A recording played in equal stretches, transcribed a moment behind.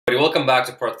Welcome back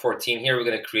to part 14. Here we're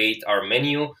going to create our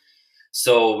menu.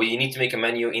 So we need to make a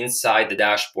menu inside the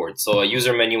dashboard. So a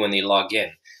user menu when they log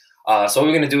in. So what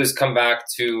we're going to do is come back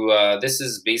to, this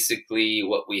is basically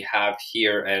what we have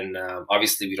here. And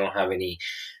obviously we don't have any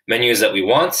menus that we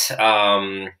want.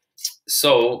 Even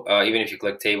if you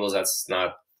click tables, that's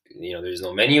not, there's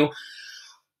no menu.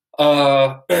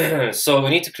 So we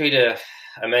need to create a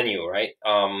menu, right?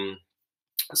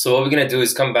 So what we're going to do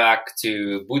is come back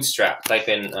to Bootstrap, type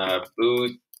in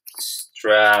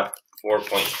Bootstrap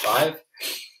 4.5,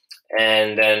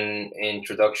 and then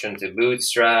Introduction to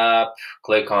Bootstrap,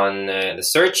 click on the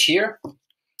search here,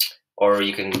 or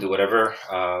you can do whatever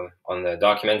on the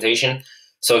documentation.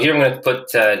 So here I'm going to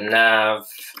put nav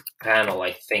panel,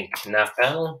 I think. Nav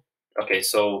panel? Okay,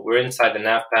 so we're inside the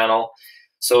nav panel.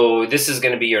 So this is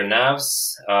going to be your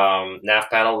navs. Nav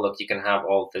panel, look, you can have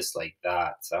all this like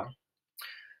that.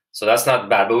 So that's not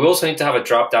bad, but we also need to have a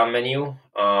drop-down menu.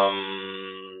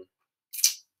 The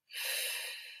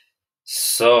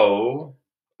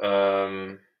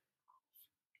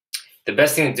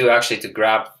best thing to do actually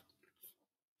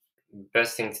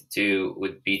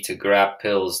would be to grab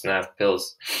pills, nav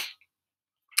pills.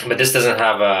 But this doesn't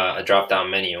have a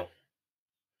drop-down menu.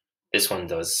 This one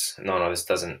does. No, this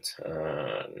doesn't.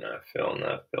 Nav fill,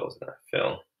 nav pills, nav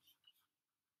fill.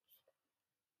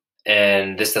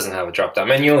 And this doesn't have a drop-down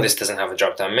menu. This doesn't have a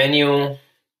drop-down menu.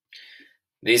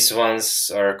 These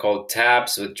ones are called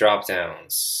tabs with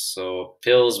drop-downs. So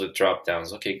pills with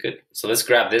drop-downs. Okay, good. So let's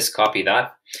grab this, copy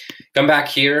that. Come back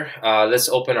here. Let's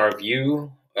open our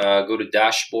view. Go to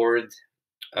dashboard.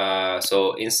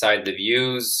 So inside the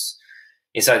views,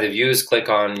 click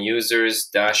on users,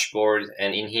 dashboard,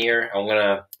 and in here, I'm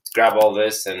gonna grab all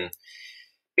this and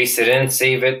paste it in,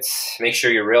 save it. Make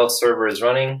sure your Rails server is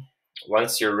running.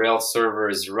 Once your Rails server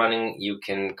is running, you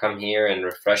can come here and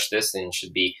refresh this, and it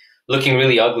should be looking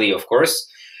really ugly, of course.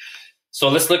 So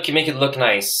let's make it look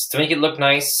nice. To make it look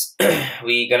nice,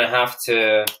 we're gonna have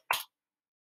to,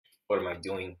 what am I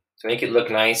doing? To make it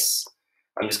look nice,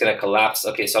 I'm just gonna collapse.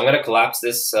 Okay, so I'm gonna collapse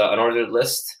this unordered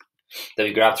list that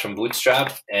we grabbed from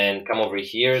Bootstrap and come over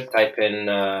here, type in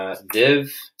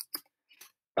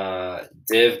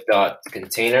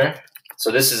div.container. So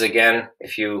this is, again,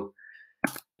 if you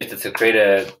to create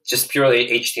just purely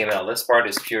HTML. This part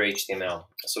is pure HTML.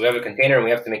 So we have a container and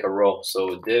we have to make a row.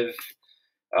 So div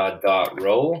dot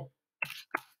row,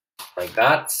 like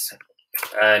that.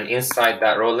 And inside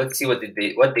that row, let's see what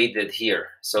they did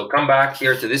here. So come back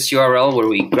here to this URL where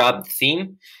we grabbed the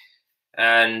theme.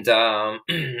 And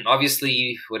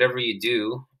obviously, whatever you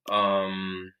do,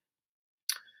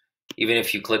 even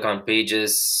if you click on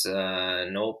pages,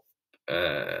 nope.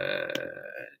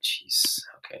 Jeez,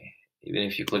 okay. Even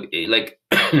if you click, like,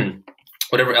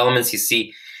 whatever elements you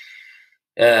see,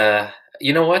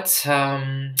 you know what?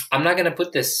 I'm not gonna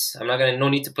put this. No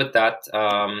need to put that.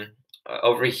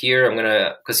 Over here,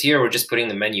 because here we're just putting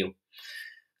the menu.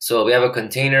 So we have a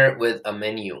container with a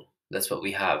menu. That's what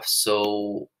we have.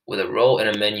 So with a row and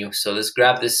a menu. So let's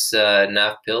grab this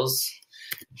nav pills,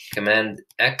 Command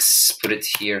X, put it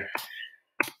here,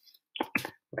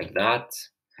 like that.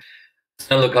 It's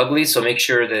gonna look ugly, so make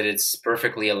sure that it's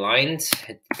perfectly aligned.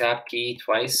 Hit the tab key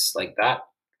twice, like that.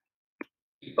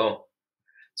 Oh,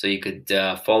 so you could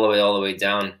follow it all the way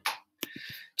down,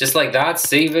 just like that.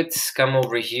 Save it. Come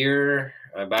over here,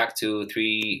 back to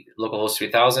localhost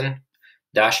 3000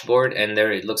 dashboard, and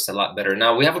there it looks a lot better.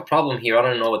 Now we have a problem here. I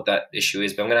don't know what that issue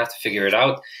is, but I'm gonna have to figure it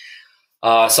out.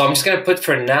 So I'm just gonna put,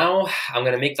 for now, I'm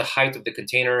gonna make the height of the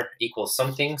container equal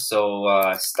something. So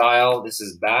style. This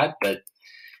is bad, but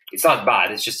it's not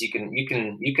bad. It's just you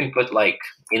can put like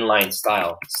inline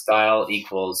style. Style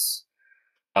equals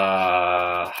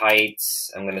height.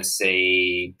 I'm gonna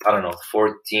say, I don't know,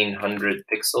 1400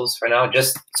 pixels for now,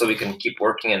 just so we can keep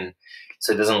working and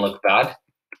so it doesn't look bad.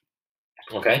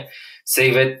 Okay,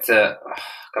 save it.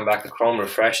 Come back to Chrome,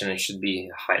 refresh, and it should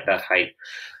be that height.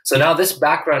 So now this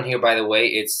background here, by the way,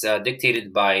 it's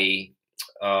dictated by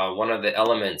one of the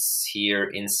elements here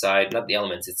inside, not the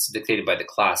elements, it's dictated by the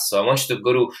class. So I want you to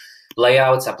go to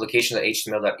layouts,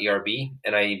 application.html.erb,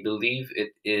 and I believe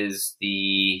it is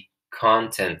the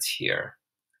content here,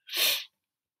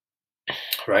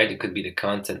 right? It could be the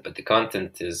content, but the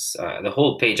content is the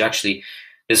whole page, actually,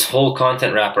 this whole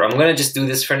content wrapper. I'm gonna just do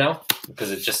this for now because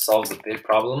it just solves a big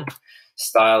problem.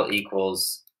 Style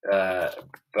equals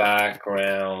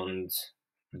background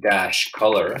dash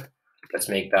color. Let's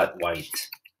make that white,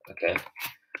 okay,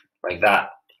 like that.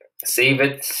 Save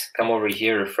it, come over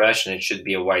here, refresh, and it should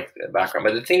be a white background.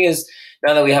 But the thing is,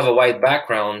 now that we have a white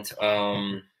background,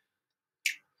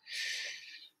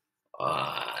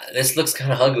 this looks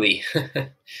kind of ugly.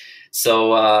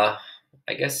 So I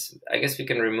guess we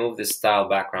can remove this style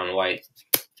background white.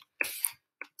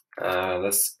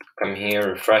 Let's come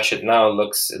here, refresh it. Now it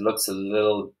looks a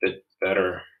little bit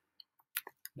better.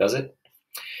 Does it?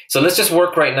 So let's just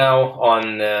work right now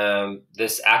on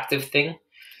this active thing.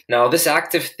 Now this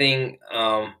active thing,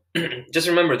 just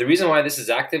remember the reason why this is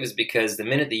active is because the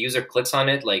minute the user clicks on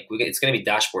it, like it's going to be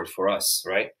dashboard for us,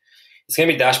 right? It's going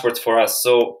to be dashboards for us.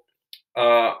 So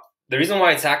the reason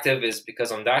why it's active is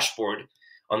because on dashboard,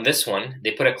 on this one,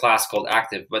 they put a class called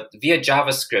active, but via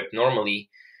JavaScript, normally,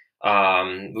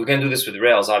 we're going to do this with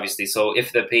Rails, obviously. So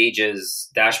if the page is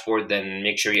dashboard, then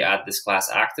make sure you add this class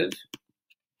active.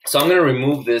 So I'm going to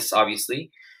remove this, obviously,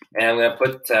 and I'm going to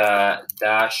put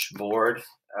dashboard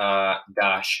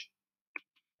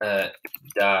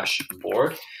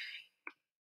dashboard.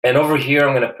 And over here,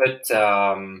 I'm going to put,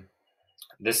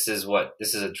 this is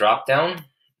a drop down.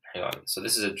 Hang on. So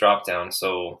this is a drop down.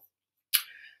 So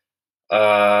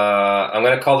I'm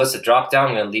going to call this a drop down.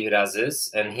 I'm going to leave it as is.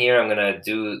 And here I'm going to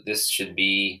do, this should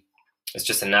be, it's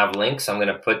just a nav link. So I'm going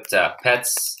to put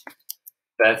pets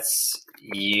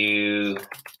you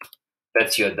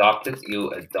adopted.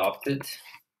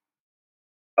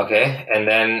 Okay, and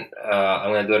then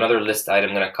I'm going to do another list item.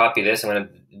 I'm going to copy this. I'm going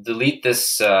to delete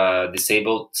this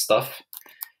disabled stuff.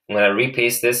 I'm going to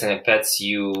repaste this, and it pets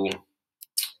you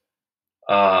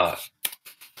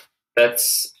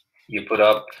put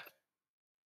up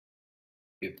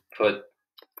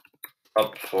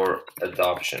for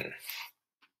adoption,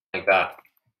 like that.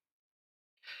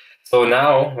 So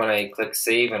now when I click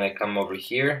save and I come over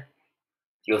here,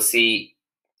 you'll see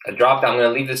a drop down. I'm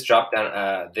going to leave this drop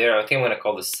down there. I think I'm going to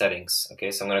call this settings.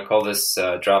 Okay, so I'm going to call this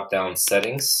drop down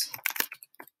settings.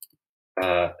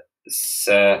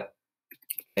 Settings.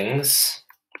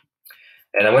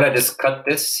 And I'm going to just cut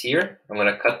this here. I'm going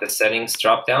to cut the settings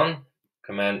drop down,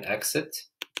 Command exit,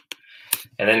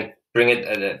 and then bring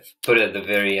it put it at the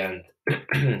very end.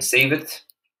 Save it,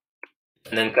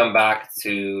 and then come back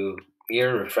to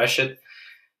here, refresh it.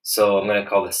 So I'm going to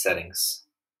call this settings.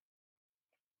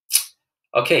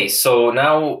 Okay, so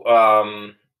now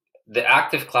the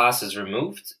active class is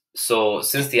removed. So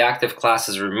since the active class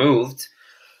is removed,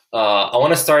 I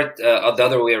want to start the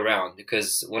other way around,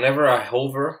 because whenever I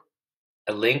hover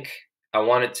a link, I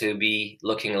want it to be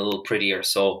looking a little prettier.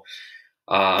 So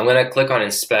I'm going to click on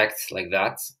inspect like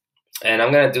that, and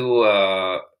I'm going to do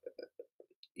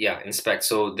inspect.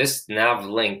 So this nav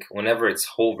link, whenever it's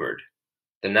hovered,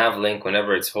 I want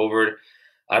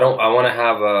to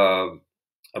have a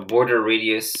border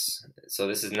radius. So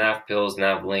this is nav pills,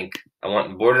 nav link. I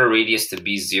want border radius to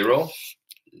be 0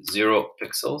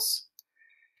 pixels.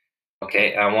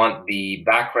 Okay, I want the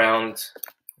background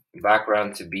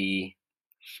to be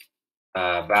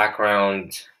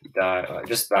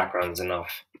just background is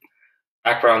enough.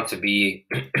 Background to be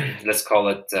let's call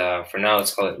it for now,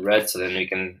 let's call it red, so then we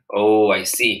can, oh, I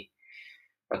see.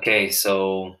 Okay,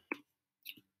 so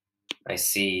I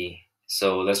see.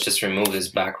 So let's just remove this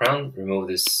background, remove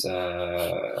this,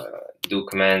 do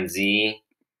Command Z.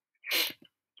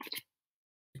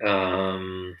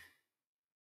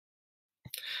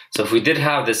 So if we did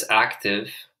have this active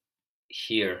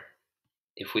here,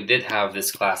 if we did have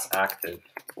this class active,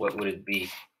 what would it be?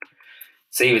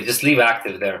 So you would just leave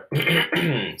active there.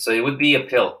 So it would be a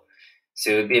pill.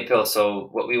 So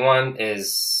what we want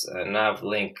is a nav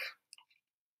link.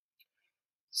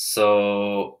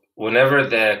 So whenever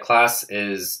the class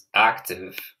is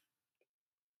active,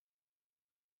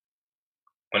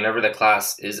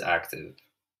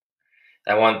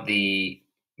 I want the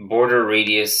border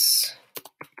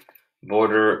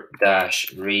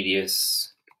dash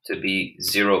radius to be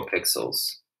 0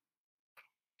 pixels.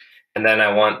 And then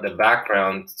I want the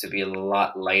background to be a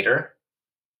lot lighter.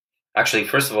 Actually,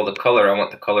 first of all, the color, I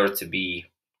want the color to be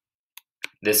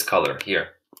this color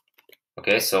here.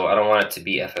 Okay, so I don't want it to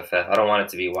be FFF. I don't want it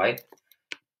to be white.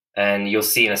 And you'll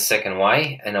see in a second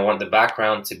why. And I want the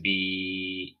background to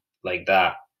be like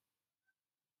that.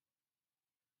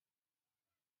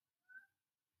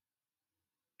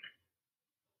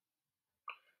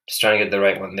 Just trying to get the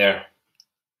right one there.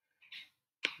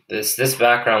 This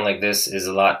background like this is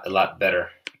a lot better.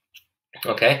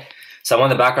 Okay, so I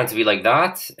want the background to be like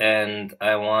that, and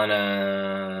I want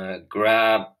to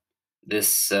grab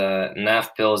this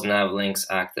nav pills, nav links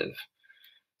active.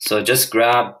 So just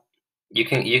grab, you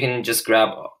can just grab,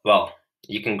 well,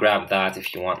 you can grab that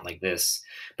if you want like this.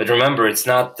 But remember, it's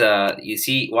not, you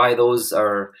see why those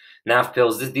are nav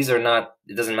pills? These are not,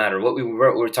 it doesn't matter. What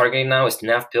we're targeting now is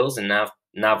nav pills and nav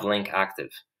link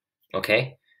active.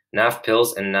 Okay, nav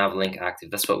pills and nav link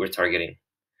active. That's what we're targeting.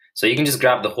 So you can just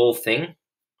grab the whole thing.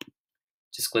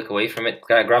 Just click away from it.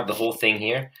 Grab the whole thing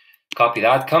here. Copy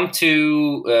that. Come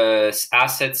to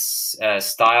assets,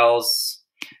 styles,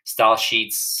 style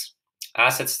sheets,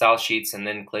 assets, style sheets, and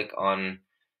then click on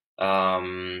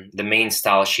the main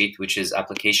style sheet, which is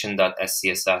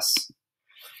application.scss.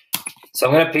 So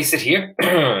I'm gonna paste it here.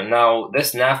 Now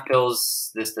this nav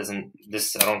pills, this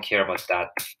I don't care about that.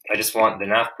 I just want the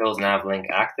nav pills nav link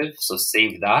active. So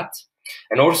save that.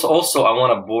 And also I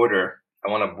want a border. I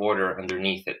want a border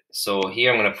underneath it. So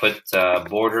here I'm gonna put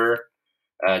border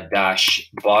dash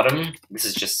bottom. This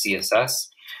is just CSS.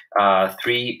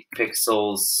 3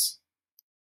 pixels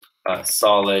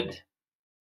solid.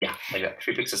 Yeah, like that.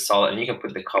 3 pixels solid, and you can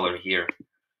put the color here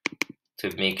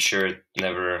to make sure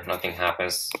nothing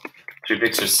happens. 3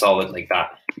 pixels solid like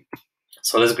that.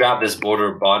 So let's grab this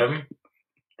border bottom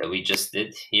that we just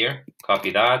did here.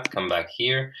 Copy that, come back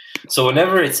here. So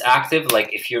whenever it's active,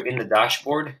 like if you're in the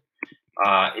dashboard,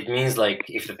 it means like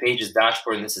if the page is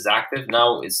dashboard and this is active,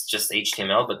 now it's just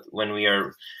HTML. But when we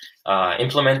are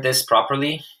implement this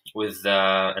properly with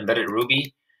embedded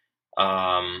Ruby,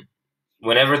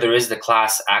 whenever there is the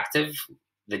class active,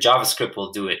 the JavaScript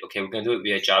will do it. Okay, we're gonna do it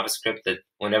via JavaScript, that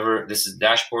whenever this is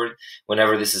dashboard,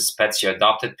 whenever this is Petsia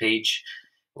adopted page,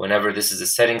 whenever this is a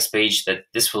settings page, that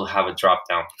this will have a drop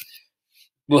down.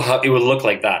 It will look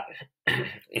like that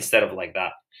instead of like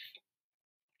that.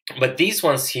 But these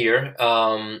ones here,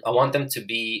 I want them to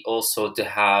be also to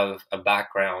have a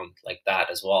background like that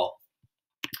as well.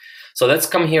 So let's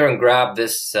come here and grab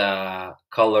this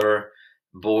color,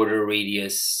 border,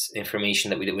 radius information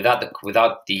that we did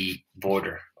without the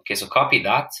border. Okay, so copy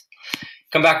that.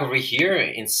 Come back over here,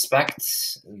 inspect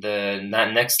the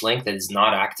next link that is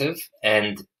not active,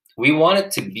 and we want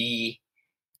it to be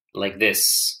like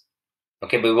this.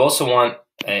 Okay, but we also want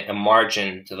a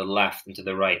margin to the left and to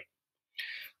the right.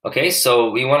 Okay,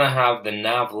 so we want to have the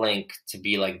nav link to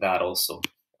be like that also.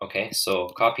 Okay, so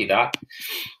copy that.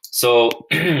 So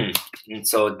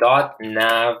so dot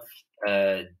nav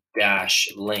dash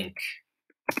link.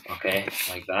 Okay,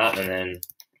 like that, and then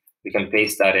we can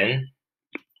paste that in.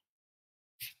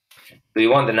 We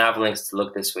want the nav links to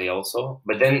look this way also,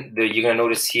 but then you're gonna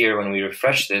notice here when we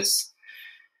refresh this,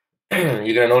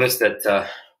 you're gonna notice that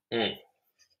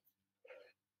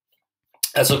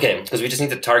that's okay, because we just need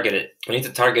to target it. We need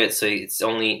to target it so it's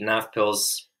only nav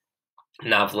pills,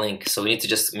 nav link. So we need to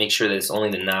just make sure that it's only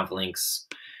the nav links.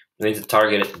 We need to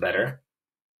target it better.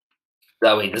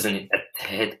 That way it doesn't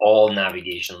hit all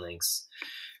navigation links.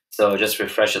 So just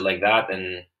refresh it like that,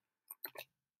 and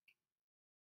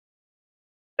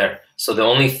there. So the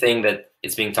only thing that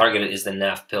it's being targeted is the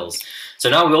nav pills. So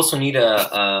now we also need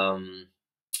a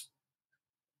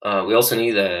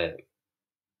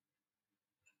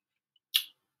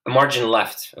margin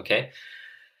left. Okay.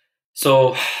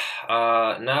 So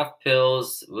nav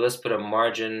pills. Let's put a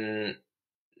margin.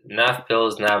 Nav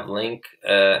pills, nav link,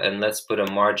 and let's put a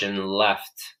margin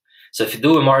left. So if you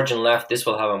do a margin left, this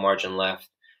will have a margin left.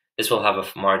 This will have a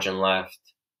margin left.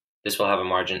 This will have a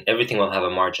margin. Everything will have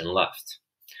a margin left.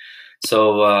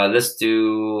 So let's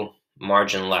do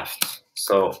margin left.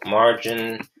 So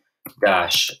margin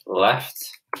dash left,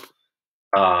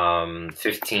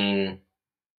 15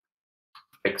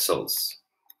 pixels.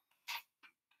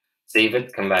 Save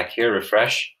it, come back here,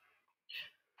 refresh.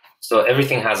 So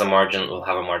everything has a margin, will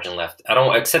have a margin left. I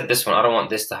don't, except this one, I don't want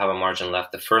this to have a margin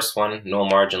left. The first one, no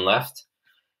margin left.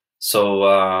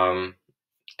 So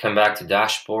come back to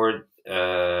dashboard,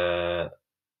 no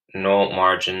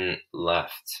margin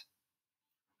left.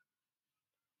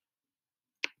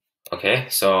 Okay,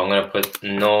 so I'm gonna put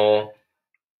no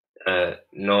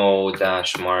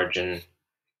dash margin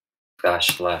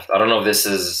dash left. I don't know if this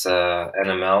is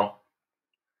NML.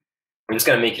 I'm just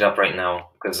gonna make it up right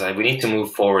now because we need to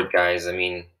move forward, guys. I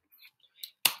mean,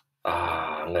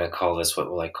 I'm gonna call this, what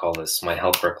will I call this? My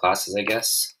helper classes, I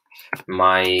guess.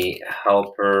 My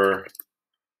helper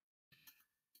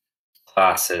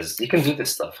classes. You can do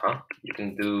this stuff, huh? You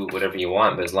can do whatever you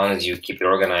want, but as long as you keep it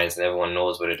organized and everyone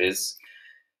knows what it is.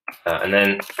 And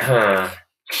then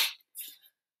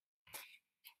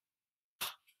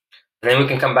we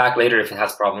can come back later if it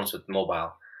has problems with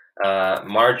mobile.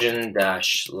 Margin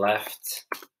dash left,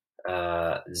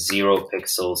 0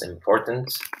 pixels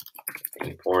important.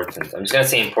 I'm just gonna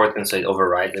say important so it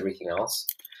overrides everything else.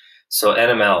 So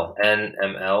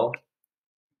NML.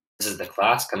 This is the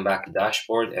class. Come back to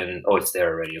dashboard, and oh, it's there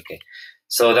already. Okay.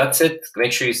 So that's it.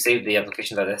 Make sure you save the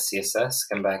application.scss.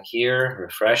 Come back here,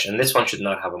 refresh, and this one should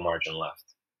not have a margin left.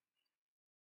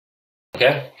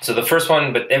 Okay, so the first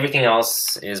one, but everything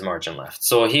else is margin left.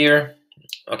 So here,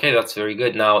 okay, that's very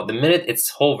good. Now, the minute it's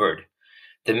hovered,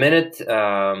 the minute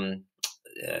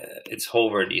it's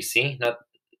hovered. You see,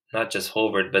 not just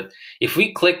hovered, but if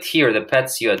we clicked here, the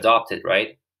pets you adopted,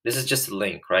 right? This is just a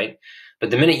link, right? But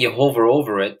the minute you hover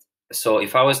over it, so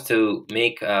if I was to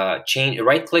make a change,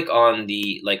 right click on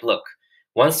the, like, look,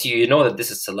 once you know that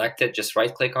this is selected, just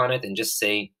right click on it and just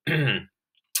say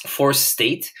force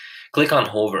state, click on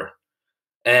hover.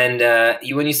 And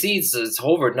when you see it's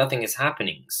hovered, nothing is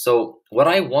happening. So what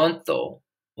I want though,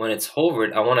 when it's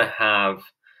hovered, I want to have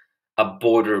a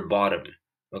border bottom.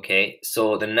 Okay,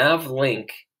 so the nav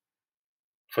link,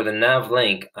 for the nav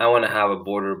link, I want to have a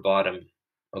border bottom.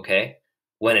 Okay,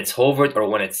 when it's hovered, or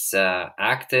when it's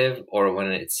active, or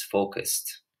when it's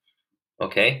focused.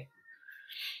 Okay,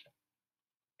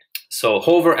 so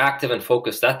hover, active, and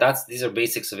focus. These are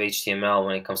basics of HTML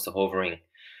when it comes to hovering.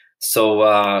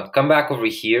 So come back over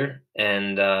here,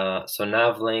 and so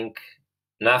nav link,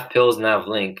 nav pills, nav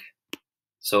link.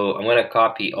 So I'm going to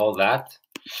copy all that.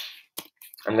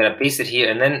 I'm going to paste it here,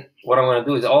 and then what I'm going to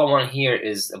do is, all I want here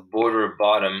is a border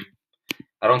bottom.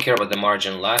 I don't care about the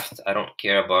margin left. I don't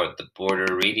care about the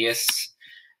border radius.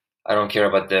 I don't care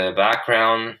about the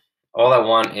background. All I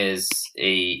want is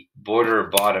a border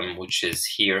bottom, which is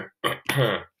here.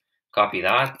 Copy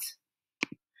that.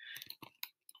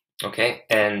 Okay,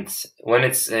 and when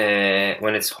it's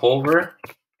hover,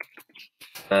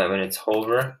 and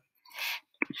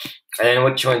then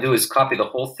what you want to do is copy the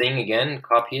whole thing again.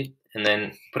 Copy it, and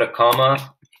then put a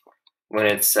comma when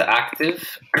it's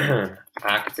active,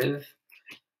 active,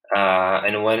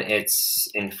 and when it's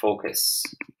in focus,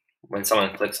 when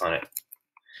someone clicks on it.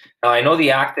 Now I know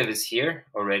the active is here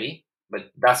already,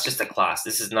 but that's just a class.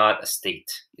 This is not a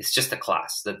state. It's just a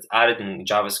class that's added in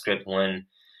JavaScript when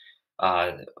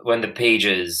the page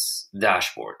is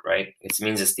dashboard, right? It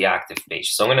means it's the active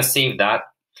page. So I'm going to save that.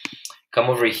 Come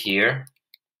over here,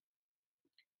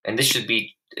 and this should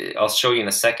be, I'll show you in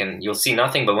a second. You'll see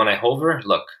nothing, but when I hover,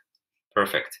 look,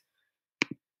 perfect.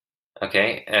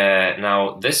 Okay,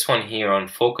 now this one here on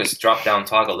focus drop down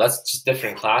toggle, that's just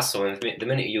different class. So the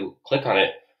minute you click on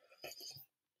it,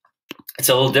 it's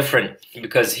a little different,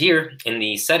 because here in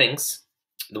the settings,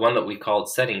 the one that we called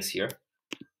settings here,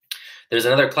 there's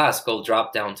another class called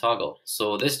drop down toggle.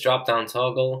 So this drop down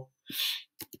toggle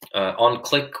on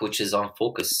click, which is on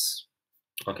focus.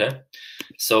 Okay,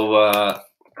 so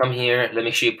come here, let me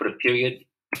make sure you put a period,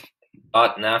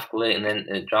 dot navglyph, and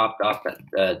then drop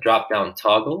down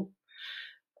toggle.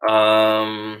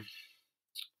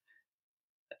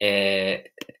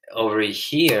 Over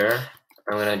here,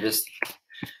 I'm gonna just,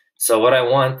 so what I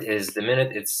want is, the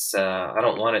minute it's I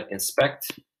don't want it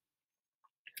inspect,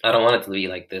 I don't want it to be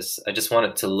like this. I just want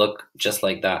it to look just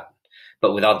like that,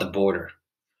 but without the border.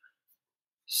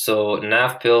 So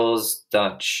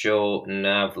navpills.show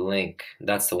nav link,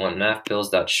 that's the one,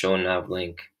 navpills.show nav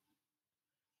link,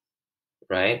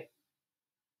 right?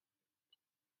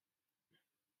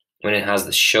 When it has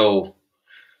the show,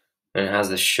 there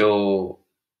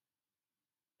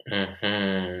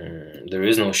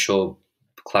is no show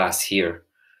class here.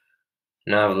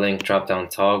 Nav link, drop down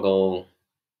toggle,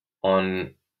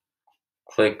 on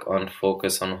click, on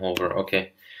focus, on hover.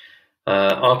 Okay.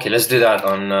 Okay, let's do that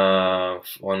on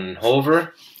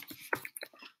hover.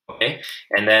 Okay,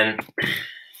 and then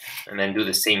do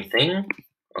the same thing.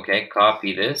 Okay,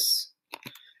 copy this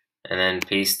and then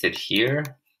paste it here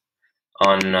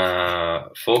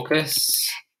on focus,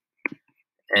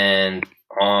 and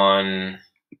on,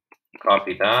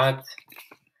 copy that,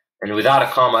 and without a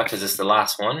comma because it's the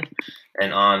last one,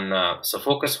 and on so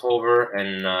focus, hover,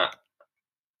 and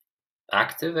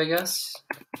active, I guess,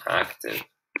 active.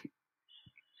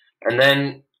 And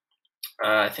then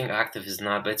I think active is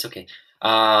not, but it's okay.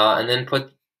 And then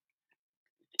put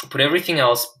everything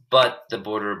else but the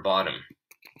border bottom.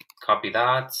 Copy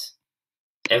that.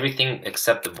 Everything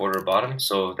except the border bottom.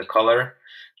 So the color,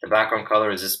 the background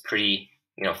color is just pretty,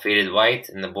 faded white,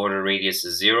 and the border radius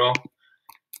is 0.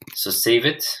 So save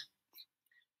it.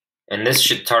 And this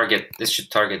should target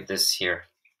this here.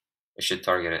 It should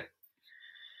target it.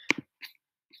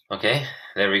 Okay,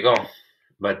 there we go.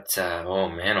 But oh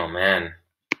man.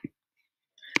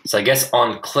 So I guess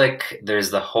on click there's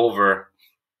the hover.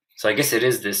 So I guess it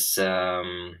is this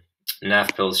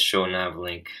navpills show nav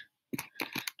link.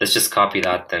 Let's just copy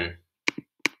that then.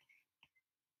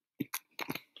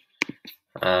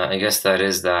 I guess that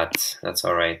is that. That's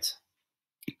all right.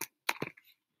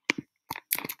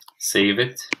 Save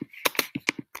it.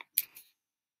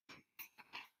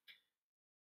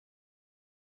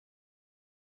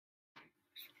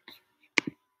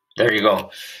 There you go.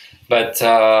 But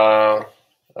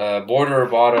border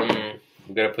bottom,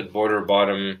 we gotta put border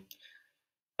bottom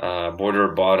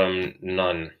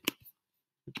none.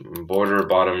 border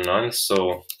bottom none.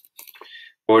 So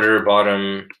border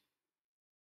bottom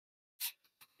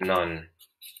none.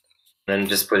 Then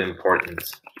just put important.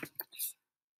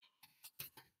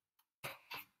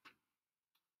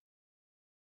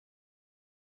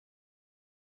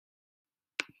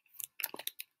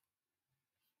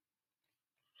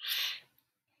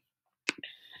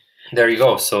 There you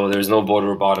go. So there's no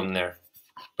border bottom there.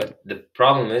 But the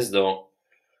problem is though,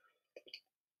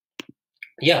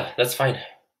 yeah, that's fine.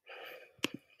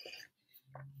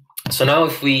 So now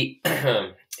if we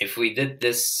if we did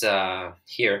this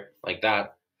here like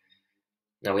that,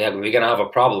 now we're gonna have a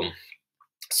problem.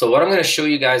 So what I'm gonna show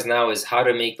you guys now is how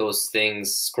to make those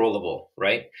things scrollable,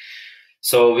 right?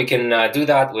 So we can do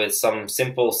that with some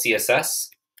simple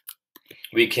CSS.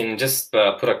 We can just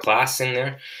put a class in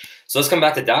there. So let's come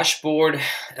back to dashboard,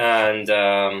 and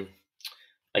I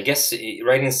guess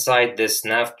right inside this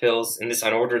nav pills in this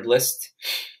unordered list,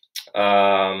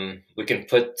 we can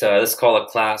put let's call a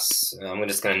class. I'm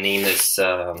just gonna name this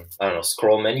I don't know,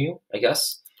 scroll menu, I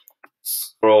guess.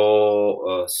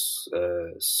 Scroll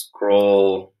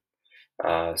scroll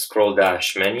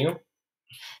dash menu.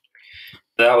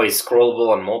 That way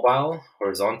scrollable on mobile,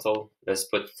 horizontal. Let's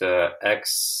put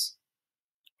X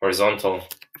horizontal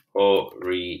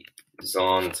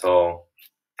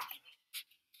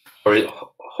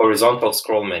horizontal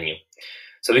scroll menu.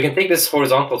 So we can take this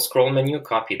horizontal scroll menu,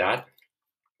 copy that,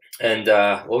 and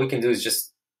what we can do is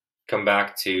just come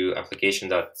back to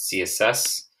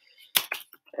application.css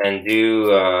and do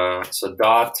so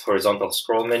dot horizontal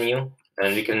scroll menu.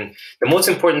 And we can, the most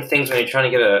important things when you're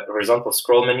trying to get a horizontal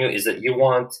scroll menu is that you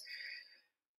want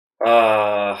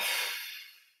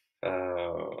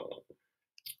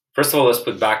first of all, let's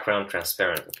put background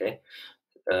transparent, okay?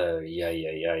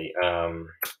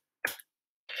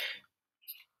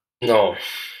 No,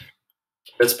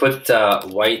 let's put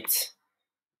white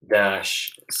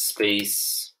dash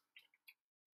space.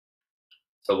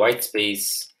 So white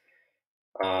space,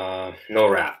 no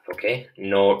wrap, okay?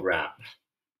 No wrap.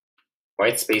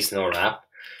 White space, no wrap.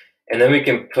 And then we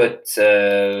can put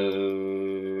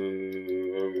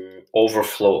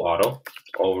overflow auto.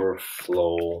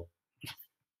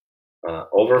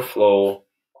 Overflow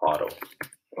auto,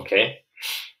 okay?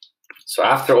 So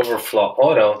after overflow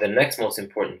auto, the next most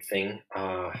important thing,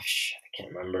 shit, I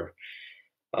can't remember.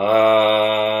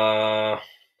 Oh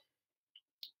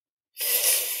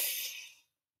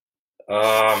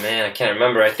man, I can't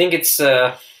remember. I think it's we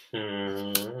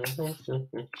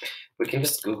can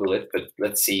just Google it, but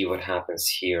let's see what happens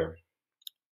here.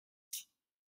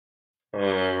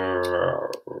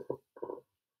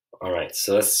 All right,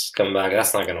 so let's come back.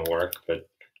 That's not gonna work, but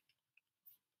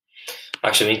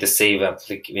actually we need to save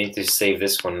we need to save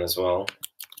this one as well.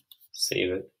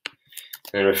 Save it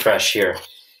and refresh here.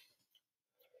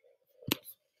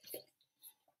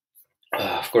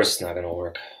 Of course it's not gonna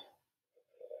work.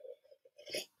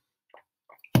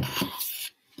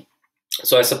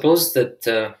 So I suppose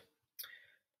that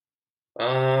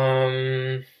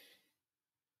oh,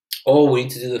 we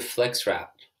need to do the flex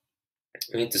wrap.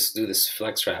 We need to do this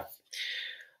flex wrap.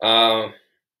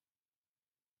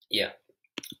 Yeah.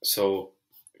 So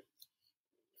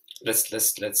let's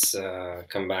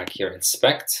come back here,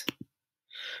 inspect.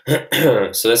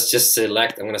 So let's just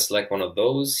select. I'm gonna select one of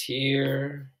those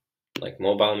here, like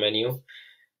mobile menu,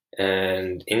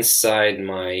 and inside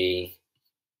my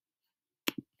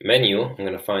menu, I'm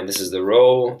gonna find, this is the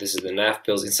row, this is the nav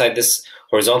pills. Inside this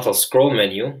horizontal scroll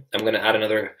menu, I'm gonna add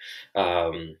another,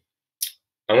 I'm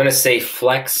gonna say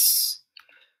flex,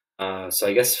 so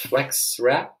I guess flex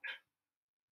wrap,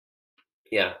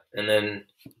 yeah, and then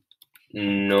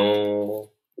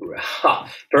no wrap.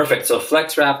 Perfect, so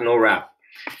flex wrap, no wrap.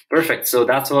 Perfect, so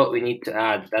that's what we need to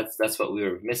add. That's what we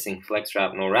were missing, flex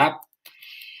wrap, no wrap.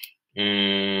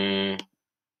 Yeah,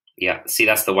 see,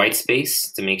 that's the white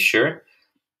space to make sure.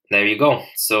 There you go.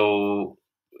 So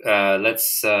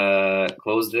let's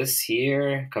close this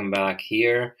here, come back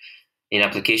here in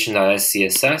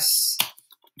application.scss,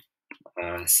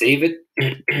 save it,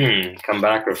 come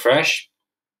back, refresh.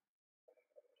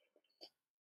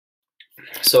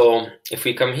 So if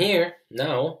we come here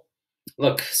now,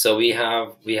 look, so we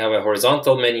have a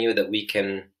horizontal menu that we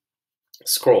can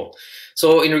scroll.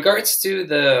 So in regards to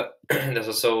the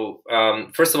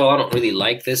first of all, I don't really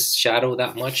like this shadow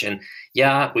that much, and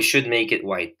yeah, we should make it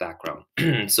white background.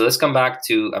 So let's come back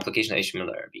to application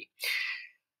HTML.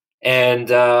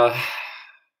 And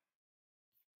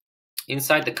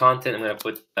inside the content, I'm going to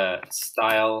put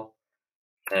style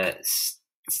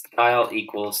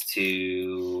equals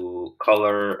to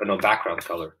color, no, background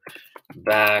color,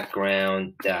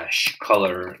 background dash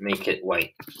color, make it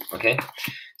white. Okay,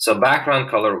 So background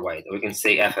color white. We can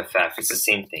say FFF. It's the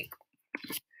same thing.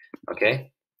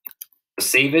 Okay. So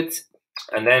save it,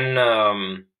 and then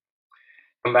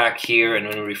come back here, and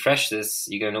when we refresh this,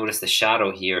 you're gonna notice the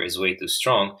shadow here is way too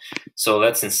strong. So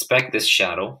let's inspect this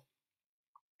shadow,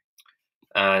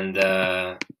 and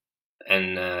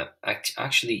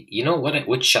actually, you know what?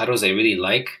 Which shadows I really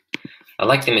like? I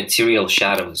like the material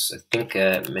shadows. I think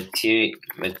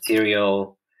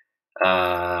material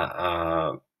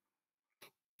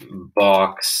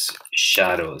box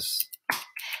shadows.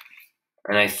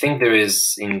 And I think there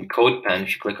is in CodePen,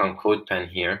 if you click on CodePen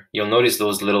here, you'll notice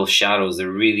those little shadows.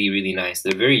 They're really, really nice.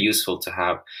 They're very useful to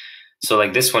have. So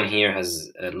like this one here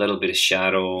has a little bit of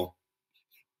shadow,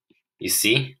 you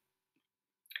see?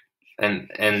 And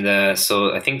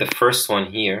so I think the first one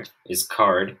here is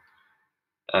card.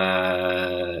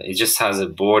 It just has a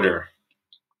border.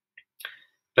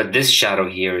 But this shadow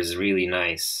here is really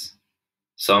nice.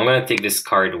 So I'm gonna take this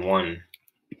card 1,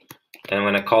 and I'm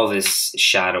gonna call this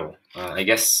shadow. I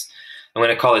guess I'm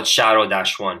gonna call it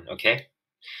shadow-1, okay?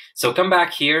 So come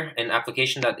back here in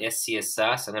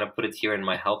application.scss. I'm gonna put it here in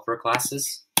my helper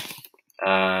classes.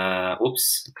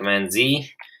 Command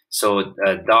Z. So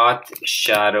dot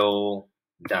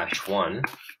shadow-1.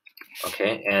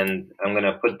 Okay, and I'm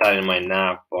gonna put that in my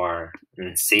nav bar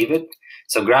and save it.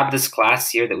 So grab this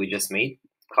class here that we just made,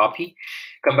 copy,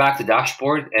 come back to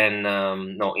dashboard, and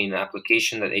no, in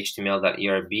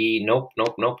application.html.erb. Nope.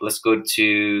 Let's go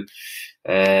to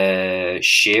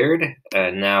shared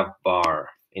nav bar.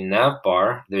 In nav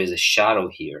bar, there is a shadow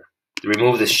here.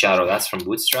 Remove this shadow. That's from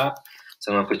Bootstrap.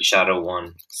 So I'm gonna put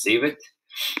shadow-1. Save it.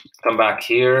 Come back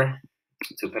here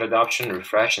to pet adoption,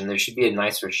 refresh, and there should be a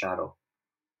nicer shadow.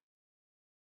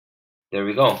 There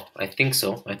we go. I think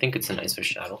so. I think it's a nicer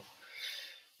shadow.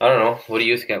 I don't know. What do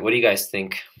you think? What do you guys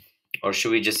think? Or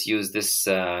should we just use this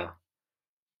the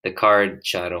card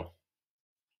shadow?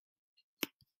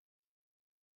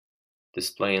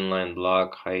 Display inline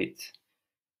block height.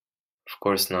 Of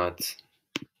course not.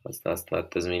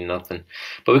 That doesn't mean nothing.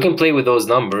 But we can play with those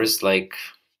numbers. Like,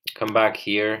 come back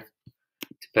here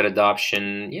to pet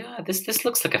adoption. Yeah, this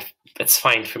looks like that's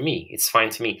fine for me. It's fine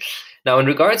to me. Now, in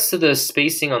regards to the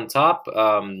spacing on top,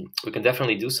 we can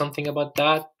definitely do something about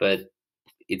that. But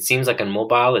it seems like on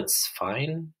mobile, it's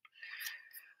fine.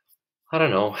 I don't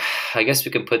know. I guess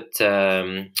we can put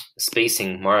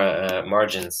spacing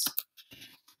margins.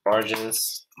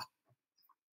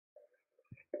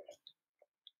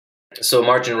 So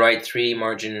margin right 3,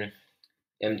 margin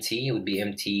MT would be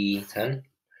MT10.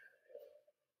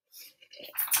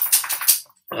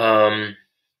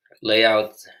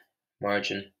 Layout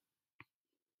margin.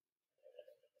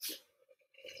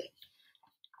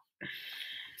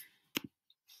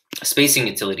 Spacing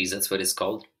utilities, that's what it's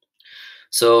called.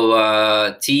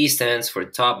 So T stands for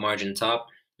top, margin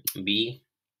top, B.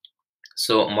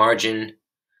 So margin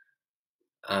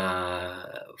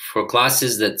for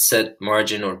classes that set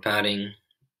margin or padding,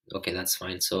 okay, that's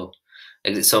fine. So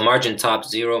margin top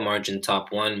 0, margin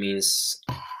top 1 means,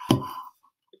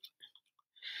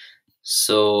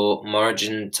 so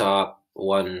margin top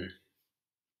 1,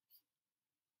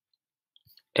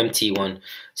 MT1.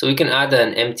 So we can add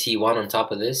an MT1 on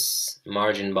top of this,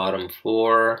 margin bottom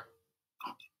 4.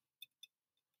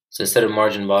 So instead of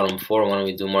margin bottom 4, why don't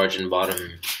we do margin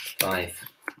bottom 5?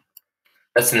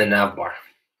 That's in the nav bar.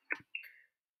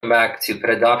 Come back to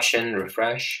pet adoption,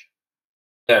 refresh.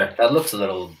 There, that looks a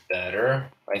little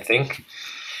better, I think.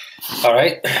 All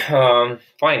right,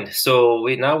 fine. So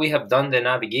now we have done the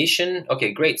navigation.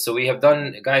 Okay, great. So we have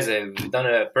done, guys, we've done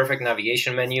a perfect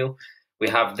navigation menu. We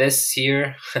have this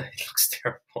here. It looks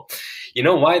terrible. You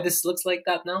know why this looks like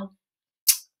that now?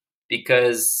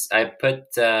 Because I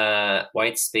put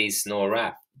white space no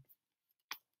wrap.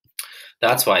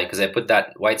 That's why, because I put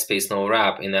that white space no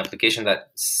wrap in the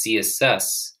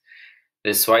application.css.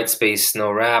 This white space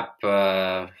no wrap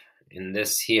in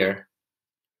this here.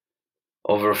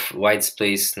 Over white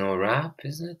space no wrap,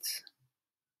 isn't it?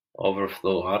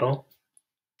 Overflow auto.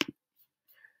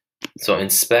 So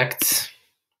inspect.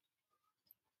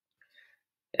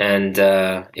 And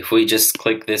if we just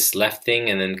click this left thing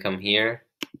and then come here,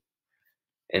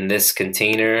 in this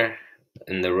container,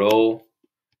 in the row,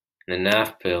 in the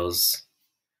nav pills,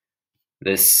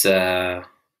 this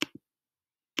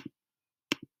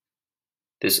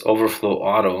this overflow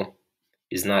auto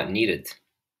is not needed.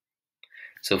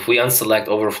 So if we unselect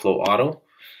overflow auto,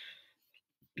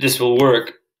 this will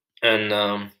work,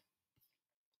 and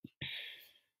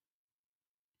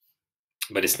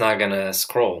but it's not gonna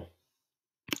scroll.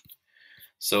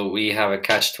 So we have a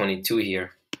catch-22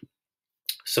 here.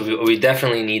 So we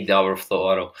definitely need the overflow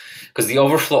auto, because the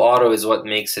overflow auto is what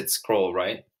makes it scroll,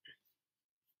 right?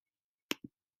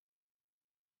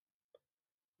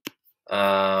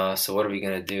 So what are we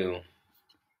gonna do?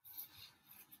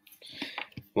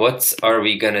 What are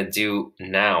we gonna do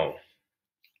now?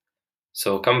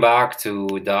 So come back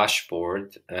to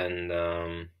dashboard and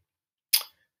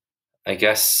I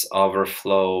guess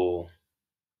overflow.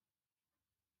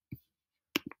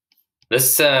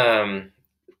 This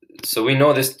so we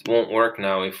know this won't work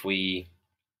now if we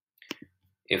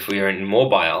are in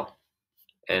mobile,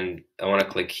 and I want to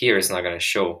click here, it's not going to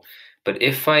show. But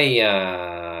if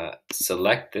I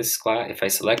select this class, if I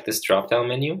select this drop-down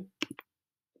menu,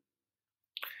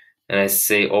 and I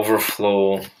say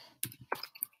overflow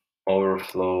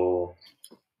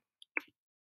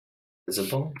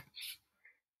visible,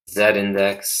 Z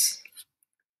index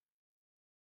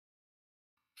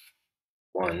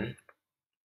 1,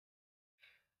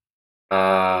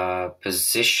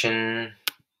 position,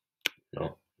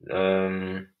 no,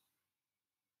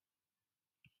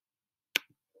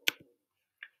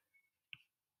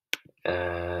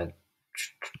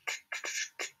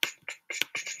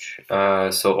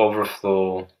 so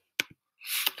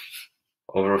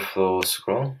overflow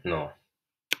scroll, no.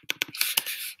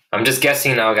 I'm just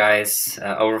guessing now, guys.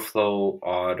 Overflow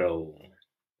auto,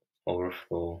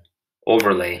 overflow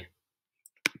overlay.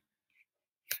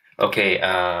 Okay,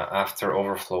 after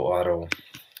overflow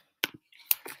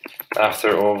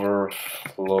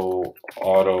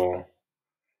auto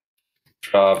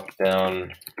drop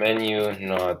down menu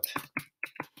not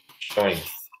showing.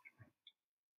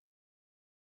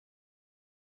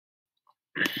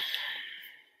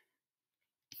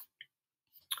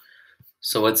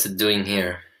 So what's it doing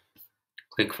here?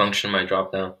 Click function my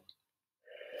drop down.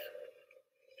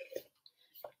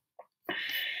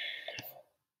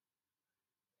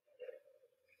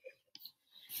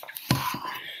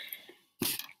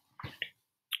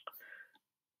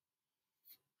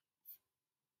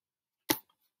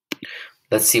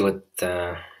 Let's see what,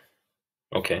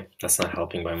 okay, that's not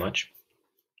helping by much.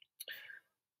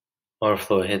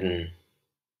 Overflow hidden.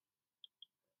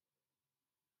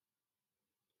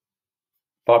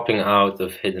 Popping out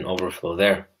of hidden overflow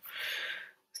there.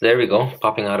 So there we go,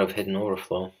 popping out of hidden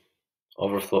overflow.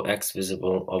 Overflow X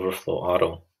visible, overflow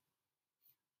auto.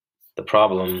 The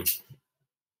problem,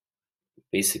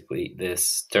 basically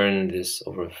this, turn this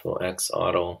overflow X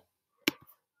auto,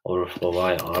 overflow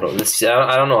Y auto. Let's see,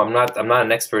 I don't know, I'm not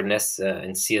an expert in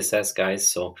CSS, guys,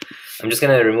 so I'm just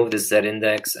gonna remove this Z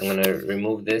index, I'm gonna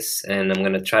remove this, and I'm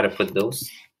gonna try to put those.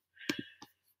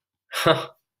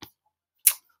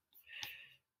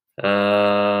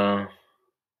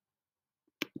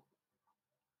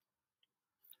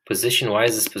 Position, why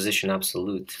is this position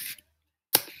absolute?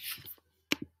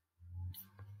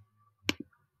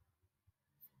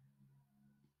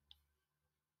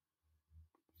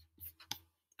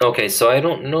 Okay, so I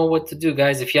don't know what to do,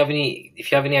 guys. If you have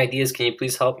any ideas, can you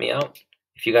please help me out?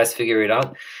 If you guys figure it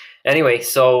out. Anyway,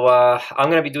 so I'm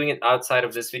gonna be doing it outside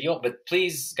of this video, but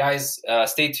please, guys,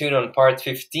 stay tuned on part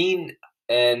 15,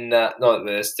 and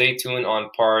stay tuned on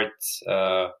part.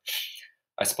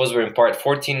 I suppose we're in part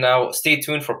 14 now. Stay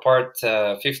tuned for part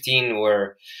 15,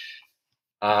 where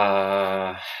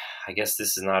I guess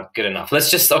this is not good enough.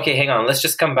 Let's just hang on. Let's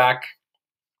just come back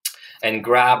and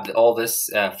grab all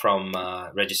this from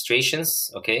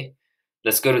registrations. Okay,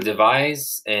 let's go to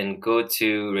device and go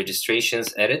to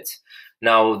registrations, edit.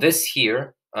 Now this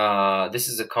here, this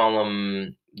is a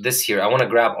column. This here, I want to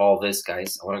grab all this,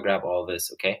 guys. I want to grab all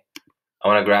this. Okay, I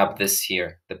want to grab this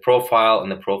here, the profile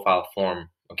and the profile form.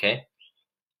 Okay,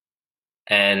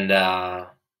 and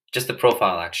just the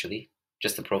profile, actually,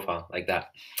 just the profile, like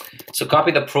that. So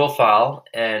copy the profile,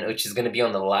 and which is going to be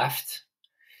on the left,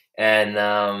 and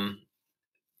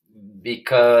and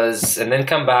then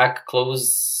come back,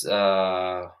 close,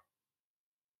 and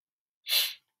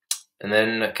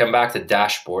then come back to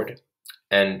dashboard,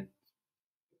 and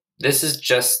this is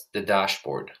just the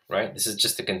dashboard, right? This is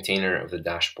just the container of the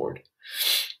dashboard.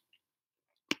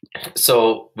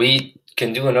 So we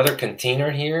can do another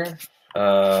container here,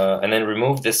 and then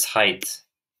remove this height.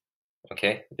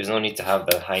 Okay, there's no need to have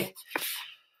the height.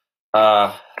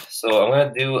 So I'm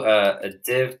gonna do a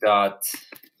div dot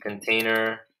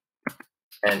container,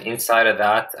 and inside of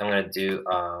that I'm gonna do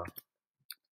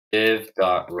div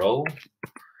dot row,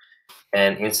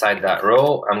 and inside that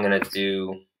row I'm gonna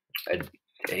do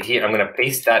here I'm gonna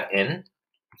paste that in.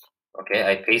 Okay,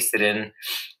 I pasted in.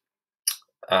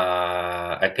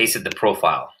 I pasted the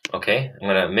profile. Okay, I'm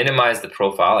gonna minimize the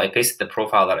profile. I pasted the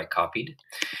profile that I copied,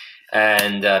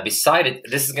 and beside it,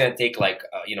 this is gonna take like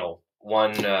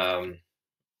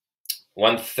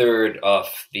 1/3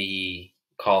 of the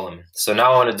column. So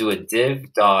now I want to do a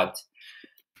div dot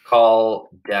call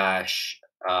dash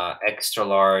extra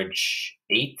large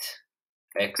 8.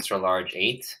 extra large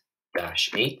 8 dash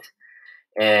 8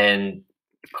 and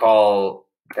call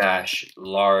dash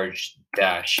large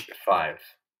dash 5,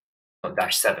 oh,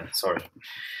 dash 7, sorry,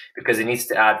 because it needs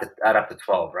to add up to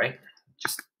 12, right?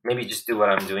 Maybe just do what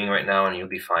I'm doing right now and you'll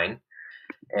be fine.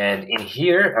 And in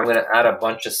here, I'm gonna add a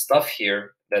bunch of stuff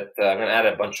here that I'm gonna add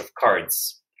a bunch of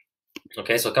cards.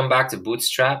 Okay, so come back to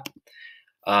Bootstrap.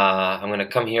 I'm gonna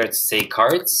come here to say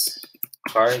cards.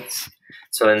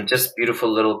 So then just beautiful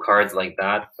little cards like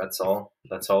that. That's all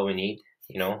we need,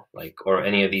 you know, like, or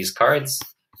any of these cards.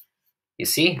 You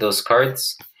see those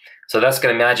cards? So that's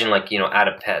gonna imagine, like, you know, add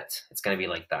a pet. It's gonna be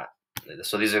like that.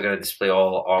 So these are gonna display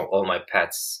all my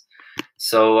pets.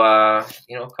 So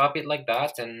you know, copy it like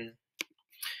that, and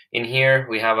in here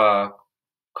we have a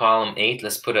column 8.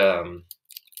 Let's put a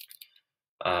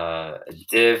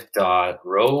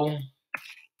div.row,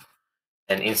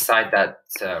 and inside that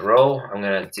row, I'm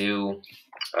gonna do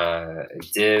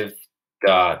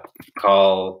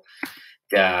div.call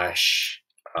dash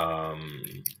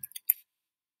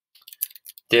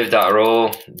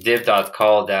div.row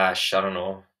div.call dash, I don't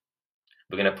know,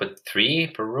 we're gonna put 3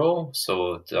 per row,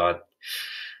 so dot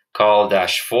call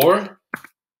dash 4,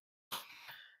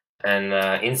 and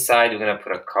inside we're gonna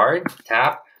put a card,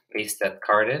 tap, paste that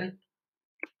card in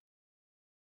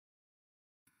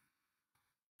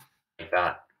like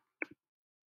that.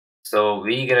 So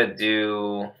we're gonna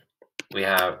do,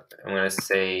 I'm gonna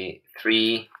say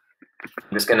 3.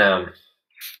 I'm just gonna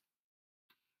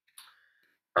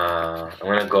I'm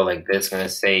gonna go like this. I'm gonna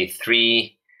say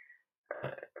 3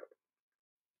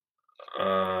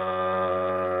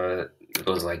 it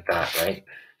goes like that, right?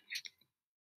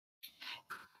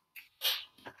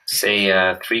 Say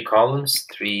 3 columns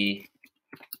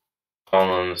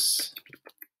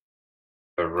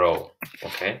per row,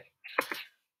 okay?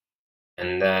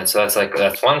 And so that's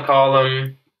 1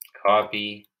 column,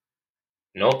 copy,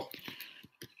 nope.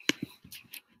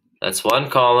 That's 1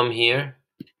 column here.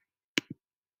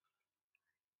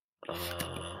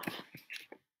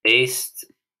 Paste,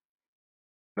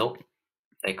 nope.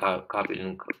 I copied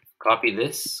and copy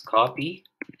this, copy,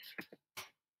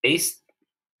 paste,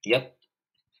 yep,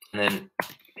 and then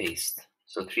paste.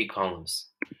 So 3 columns.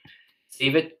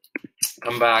 Save it,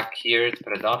 come back here to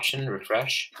put adoption,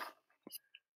 refresh,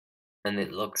 and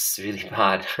it looks really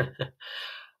bad. We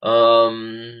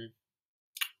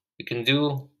can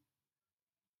do,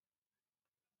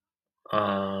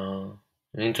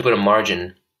 we need to put a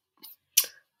margin.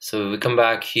 So we come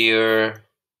back here,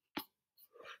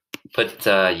 put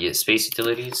space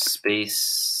utilities,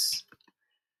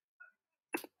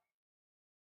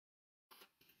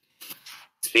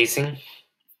 spacing.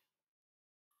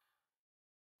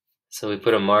 So we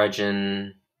put a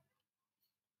margin,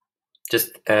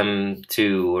 just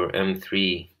M2 or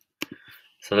M3.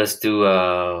 So let's do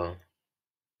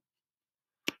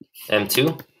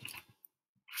M2,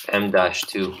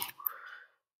 M-2.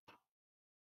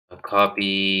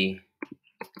 Copy,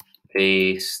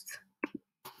 paste,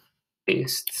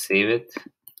 save it.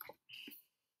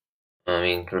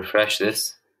 Refresh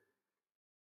this.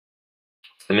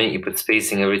 The minute you put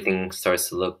spacing, everything starts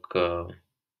to look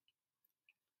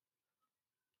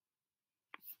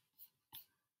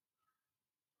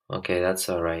okay. That's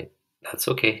all right. That's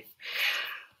okay.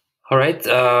 All right.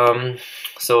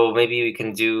 So maybe we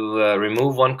can do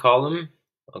remove 1 column.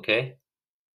 Okay.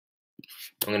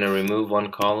 I'm gonna remove 1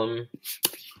 column,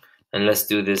 and let's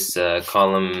do this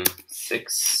column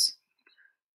 6.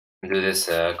 Do this.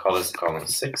 Call this column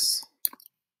 6.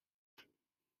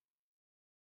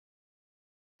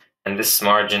 And this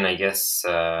margin, I guess.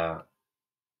 Oh.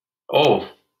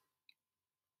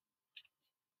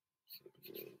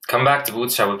 Come back to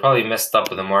Bootstrap. We probably messed up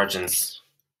with the margins.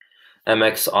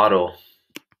 MX Auto.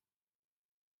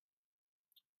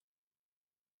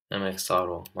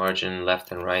 Margin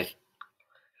left and right.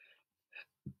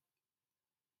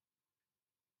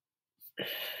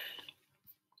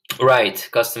 Right,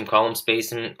 custom column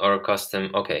spacing or custom,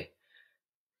 okay.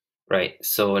 Right,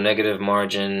 so negative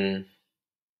margin,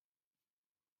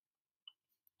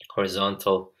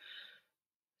 horizontal.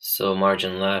 So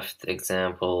margin left,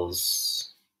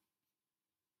 examples,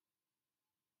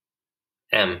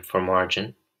 M for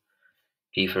margin,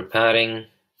 P for padding.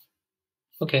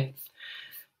 Okay,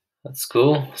 that's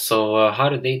cool. So how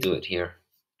did they do it here?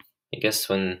 I guess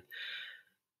when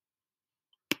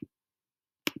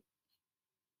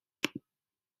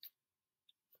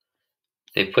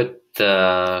they put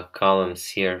the columns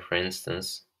here, for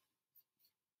instance,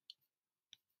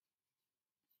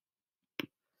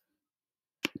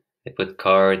 they put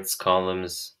cards,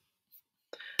 columns,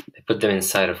 they put them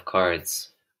inside of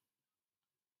cards.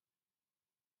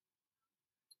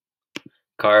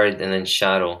 card and then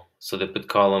shadow. So they put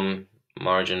column,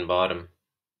 margin, bottom.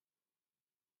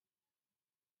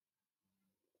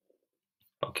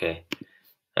 Okay,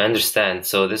 I understand.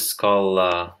 So this is called,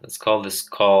 let's call this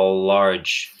call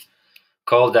large.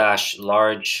 Call dash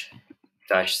large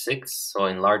dash 6. So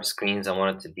in large screens, I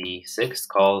want it to be 6.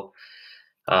 Call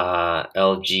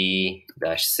LG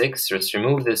dash 6. So let's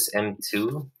remove this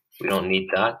M2. We don't need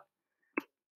that.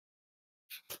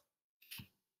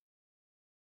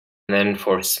 And then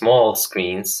for small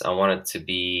screens, I want it to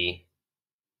be,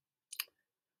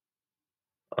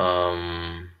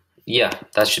 yeah,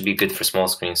 that should be good for small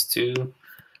screens too.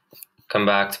 Come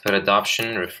back to pet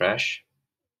adoption, refresh.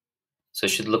 So it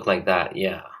should look like that,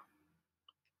 yeah.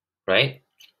 Right?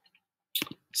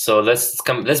 So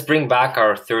let's bring back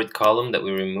our third column that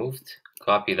we removed.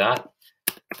 Copy that,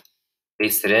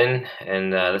 paste it in,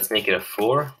 and let's make it a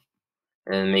 4,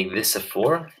 and make this a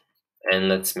 4, and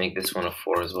let's make this one a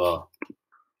 4 as well.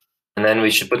 And then we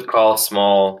should put call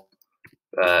small,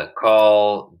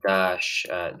 call dash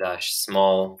dash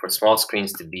small for small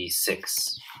screens to be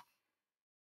 6.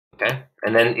 Okay,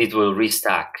 and then it will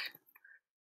restack.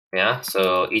 Yeah,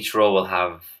 so each row will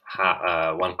have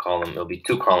one column. It'll be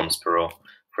 2 columns per row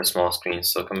for small screens.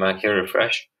 So come back here,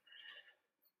 refresh.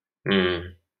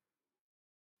 So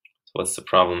what's the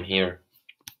problem here?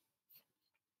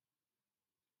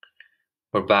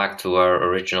 We're back to our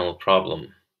original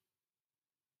problem,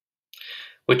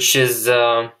 which is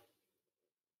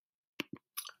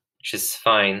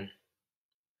fine.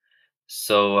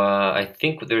 So I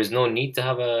think there is no need to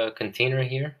have a container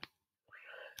here,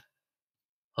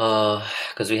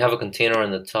 because we have a container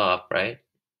on the top, right?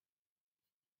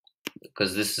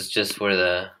 Because this is just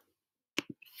where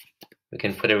we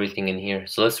can put everything in here.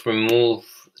 So let's remove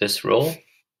this row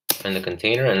and the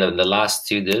container and the last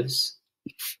 2 divs,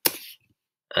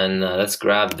 and let's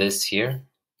grab this here,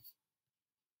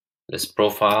 this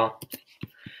profile,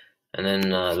 and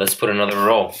then let's put another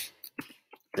row,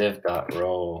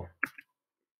 div.row.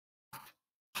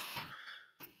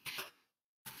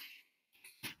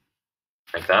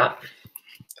 Like that.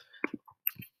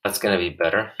 That's gonna be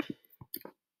better.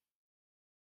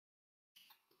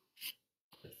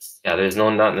 Yeah, there's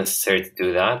not necessary to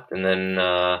do that. And then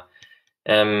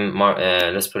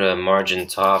let's put a margin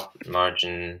top,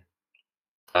 margin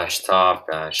dash top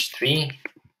dash 3.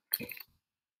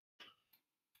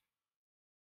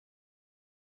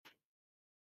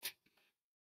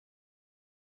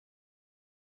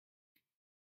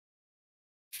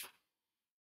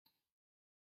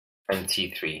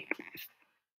 MT3.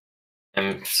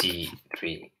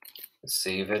 MT3.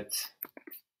 Save it.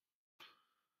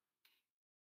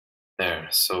 There.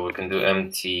 So we can do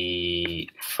MT5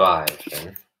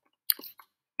 then.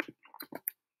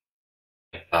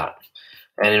 Like that.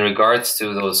 And in regards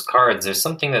to those cards, there's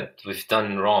something that we've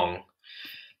done wrong.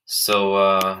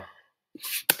 So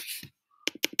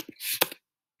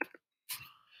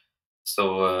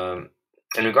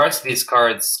in regards to these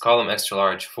cards, column extra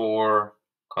large 4,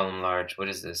 column large, what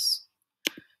is this?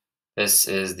 This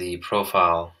is the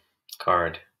profile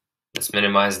card. Let's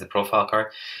minimize the profile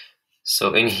card.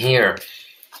 So in here,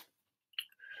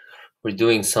 we're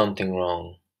doing something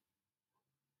wrong.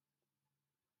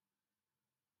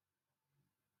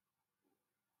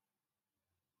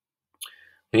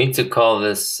 We need to call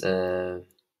this, we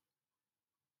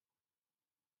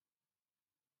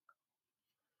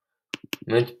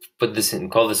need to put this in,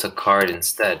 call this a card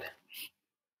instead.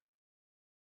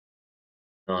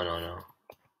 No.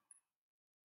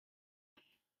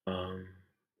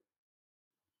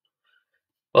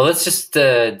 Well, let's just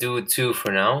do 2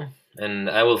 for now, and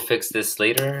I will fix this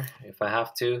later if I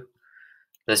have to.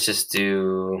 Let's just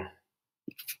do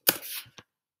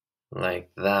like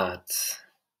that,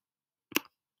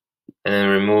 and then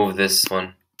remove this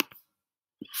one.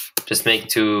 Just make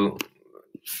 2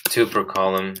 per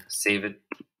column, save it.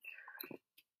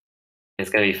 It's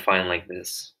gonna be fine like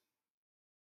this.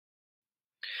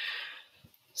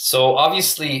 So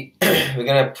obviously, we're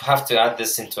gonna have to add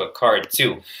this into a card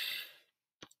too.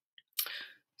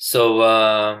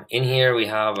 So in here we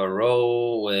have a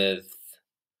row with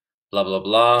blah blah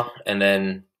blah, and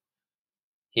then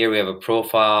here we have a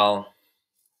profile,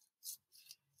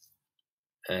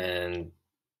 and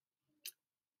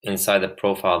inside the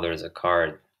profile there's a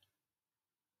card.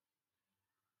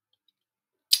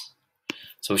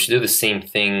 So we should do the same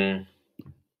thing.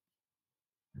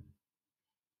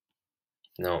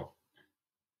 No.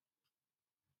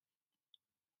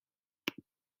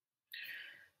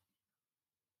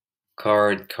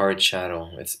 Card shadow.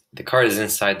 The card is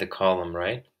inside the column,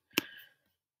 right?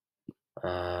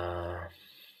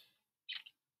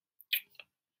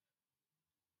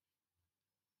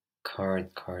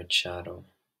 card shadow.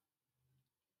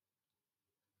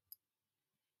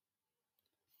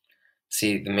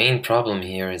 See, the main problem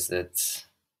here is that,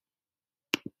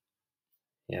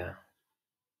 yeah.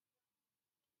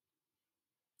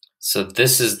 So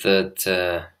this is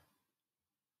that.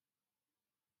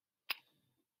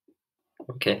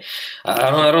 Okay,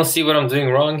 I don't see what I'm doing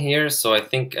wrong here. So I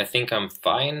think I'm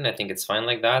fine. I think it's fine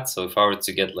like that. So if I were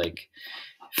to get like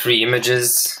free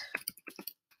images,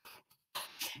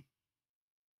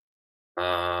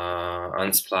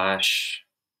 unsplash,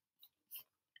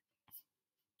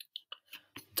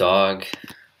 dog.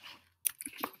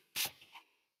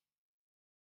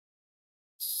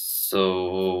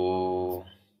 So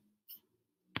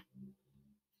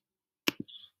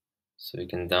you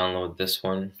can download this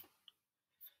one.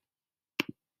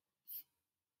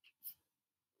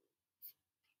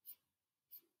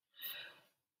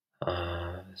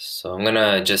 So I'm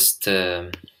gonna just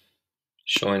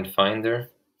show in Finder.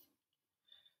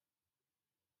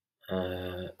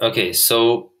 Okay,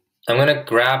 so I'm gonna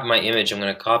grab my image. I'm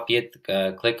gonna copy it.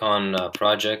 Click on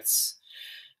projects.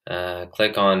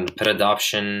 Click on pet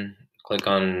adoption. Click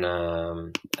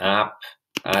on app,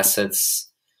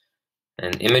 assets,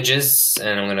 and images,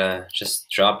 and I'm gonna just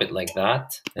drop it like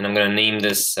that. And I'm gonna name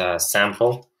this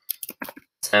sample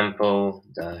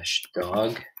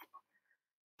 -dog.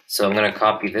 So I'm gonna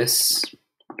copy this.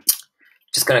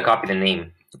 Just gonna copy the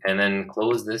name and then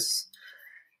close this.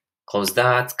 Close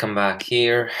that, come back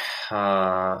here,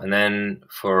 and then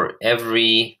for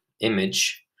every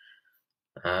image,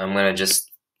 I'm gonna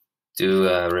just do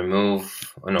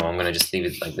remove. Oh no, I'm gonna just leave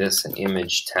it like this: an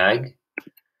image tag,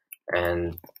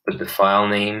 and put the file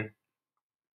name,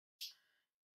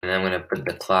 and I'm gonna put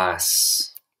the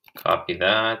class. Copy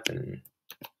that and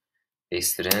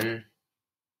paste it in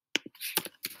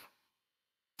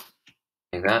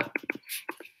like that.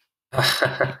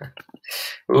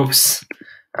 Oops.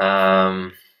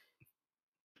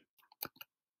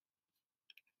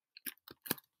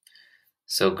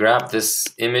 So grab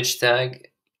this image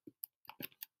tag,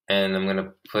 and I'm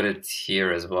gonna put it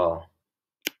here as well.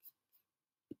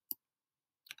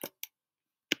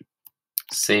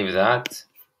 Save that.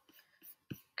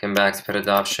 Come back to pet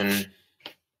adoption.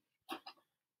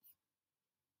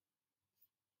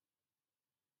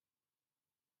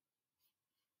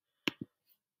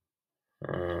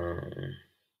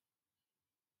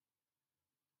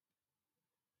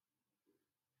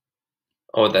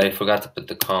 Oh, I forgot to put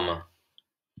the comma.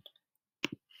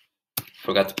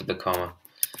 Forgot to put the comma.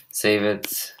 Save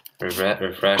it.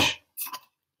 Refresh.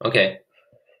 Okay.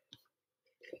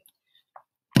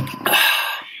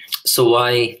 So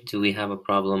why do we have a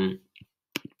problem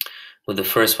with the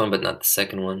first one but not the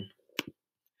second one?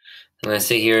 I'm gonna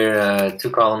say here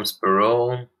 2 columns per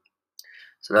row.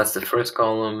 So that's the first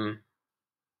column.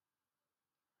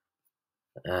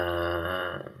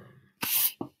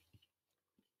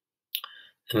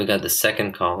 And we got the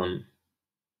second column.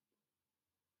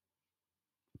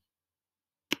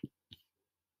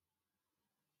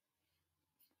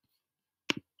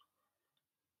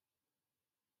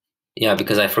 Yeah,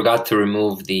 because I forgot to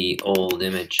remove the old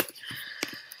image.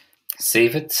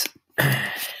 Save it.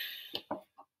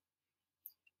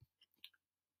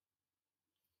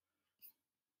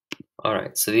 All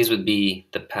right, so these would be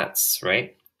the pets,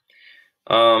 right?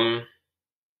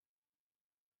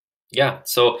 Yeah,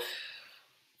 so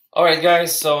all right,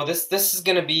 guys, so this is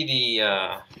gonna be the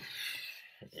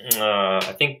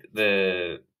I think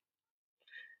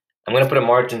I'm gonna put a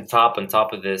margin top on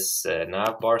top of this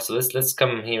nav bar. So let's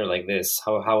come here like this.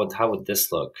 How would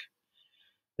this look?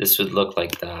 This would look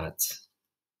like that.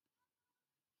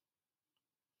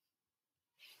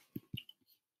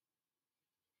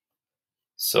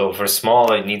 So for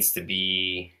small, it needs to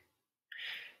be.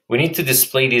 We need to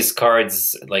display these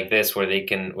cards like this, where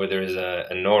there's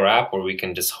a no wrap, where we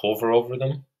can just hover over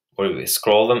them, or we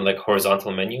scroll them like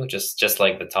horizontal menu, just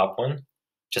like the top one,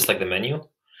 just like the menu.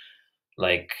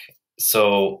 Like,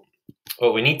 so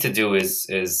what we need to do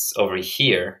is over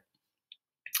here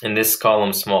in this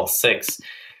column small 6,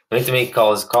 we need to make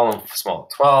column small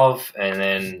 12, and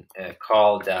then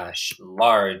call dash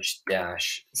large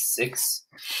dash 6,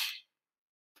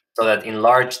 so that in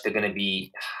large they're going to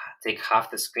be take half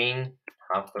the screen,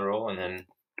 half the row, and then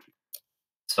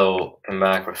so come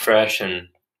back, refresh, and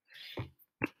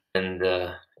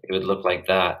it would look like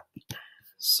that.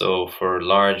 So for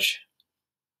large,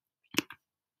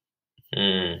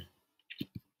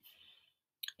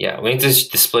 yeah, we need to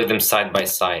display them side by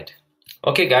side.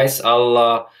 Okay, guys,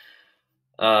 I'll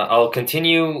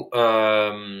continue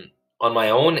on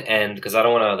my own end, because I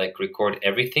don't want to like record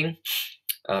everything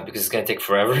because it's gonna take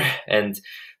forever. And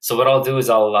So what I'll do is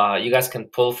you guys can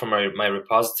pull from my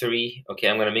repository. Okay,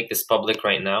 I'm gonna make this public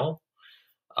right now.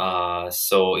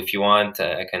 So if you want,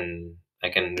 I can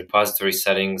repository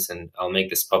settings, and I'll make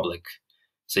this public.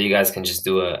 So you guys can just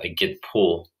do a git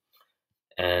pull,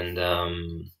 and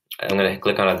I'm gonna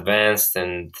click on advanced,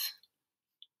 and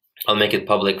I'll make it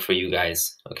public for you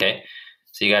guys. Okay,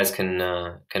 so you guys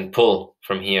can pull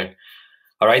from here.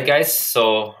 All right, guys.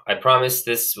 So I promise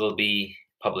this will be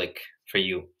public for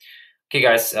you. Okay,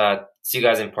 guys. See you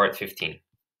guys in part 15.